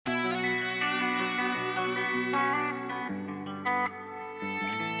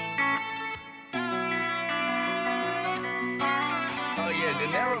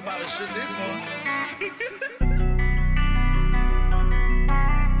Dinero about to shoot this one.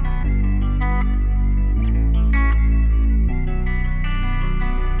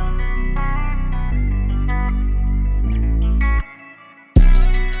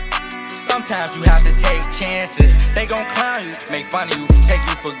 Sometimes you have to take chances. They gon' clown you, make fun of you, take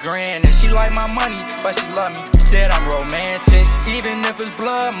you for granted. She like my money, but she love me. Said I'm romantic, even if it's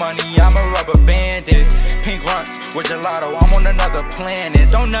blood money, I'm a rubber bandit. Pink runts with gelato, I'm on another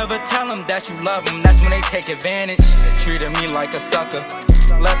planet. Don't never tell them that you love them, that's when they take advantage. Treated me like a sucker,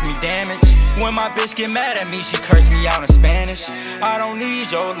 left me damaged. When my bitch get mad at me, she cursed me out in Spanish. I don't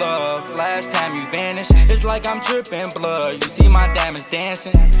need your love, last time you vanished. It's like I'm dripping blood, you see my diamonds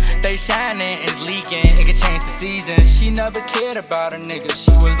dancing. They shining, it's leaking, it could change the season. She never cared about a nigga,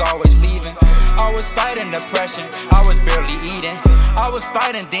 she was always leaving. I was fighting depression, I was barely eating. I was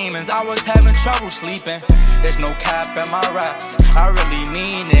fighting demons, I was having trouble sleeping. There's no cap in my raps, I really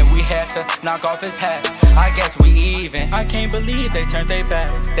mean it. We had to knock off his hat, I guess we even. I can't believe they turned their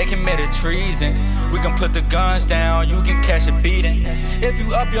back, they committed treason. We can put the guns down, you can catch a beating. If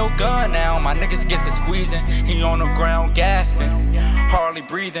you up your gun now, my niggas get to squeezing. He on the ground gasping, hardly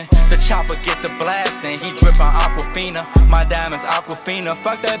breathing. The chopper get the blasting, he drippin' Aquafina. My diamonds Aquafina,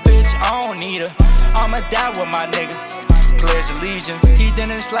 fuck that bitch, I don't need her. I'ma die with my niggas, pledge allegiance. He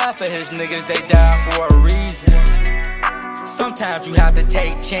didn't slide for his niggas, they died for a reason. Sometimes you have to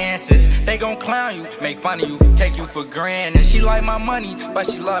take chances. They gon' clown you, make fun of you, take you for granted. She like my money, but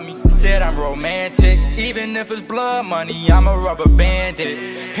she love me. Said I'm romantic, even if it's blood money, I'm a rubber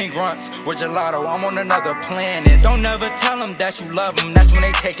bandit. Pink runts with gelato, I'm on another planet. Don't never tell them that you love them, that's when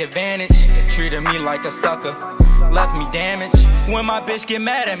they take advantage. Treated me like a sucker, left me damaged. When my bitch get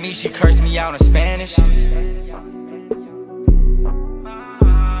mad at me, she cursed me out in Spanish.